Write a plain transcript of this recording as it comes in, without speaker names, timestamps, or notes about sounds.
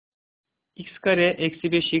x kare eksi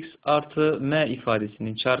 5x artı m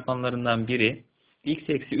ifadesinin çarpanlarından biri x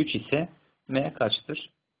eksi 3 ise m kaçtır?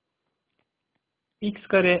 X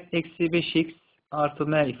kare eksi 5x artı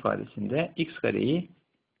m ifadesinde x kareyi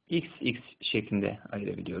x şeklinde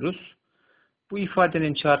ayırabiliyoruz. Bu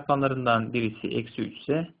ifadenin çarpanlarından birisi eksi 3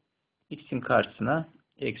 ise x'in karşısına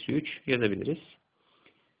eksi 3 yazabiliriz.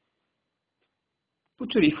 Bu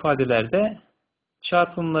tür ifadelerde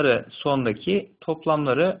çarpımları sondaki,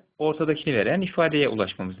 toplamları ortadakini veren ifadeye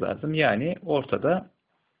ulaşmamız lazım. Yani ortada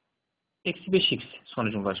eksi 5x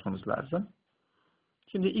sonucuna ulaşmamız lazım.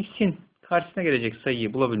 Şimdi x'in karşısına gelecek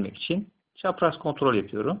sayıyı bulabilmek için çapraz kontrol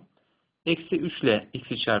yapıyorum. Eksi 3 ile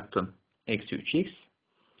x'i çarptım. Eksi 3x.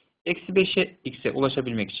 Eksi 5'e x'e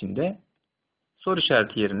ulaşabilmek için de soru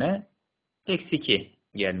işareti yerine eksi 2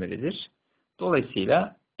 gelmelidir.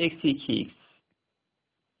 Dolayısıyla eksi 2x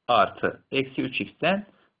artı eksi 3x'ten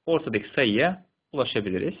ortadaki sayıya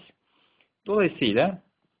ulaşabiliriz. Dolayısıyla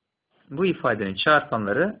bu ifadenin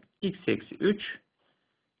çarpanları x eksi 3,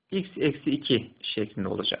 x eksi 2 şeklinde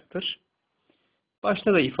olacaktır.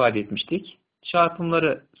 Başta da ifade etmiştik.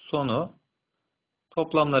 Çarpımları sonu,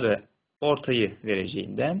 toplamları ortayı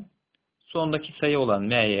vereceğinden sondaki sayı olan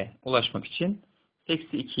m'ye ulaşmak için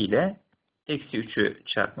eksi 2 ile eksi 3'ü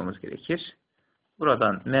çarpmamız gerekir.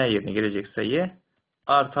 Buradan m yerine gelecek sayı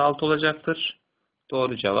artı 6 olacaktır.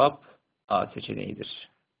 Doğru cevap A seçeneğidir.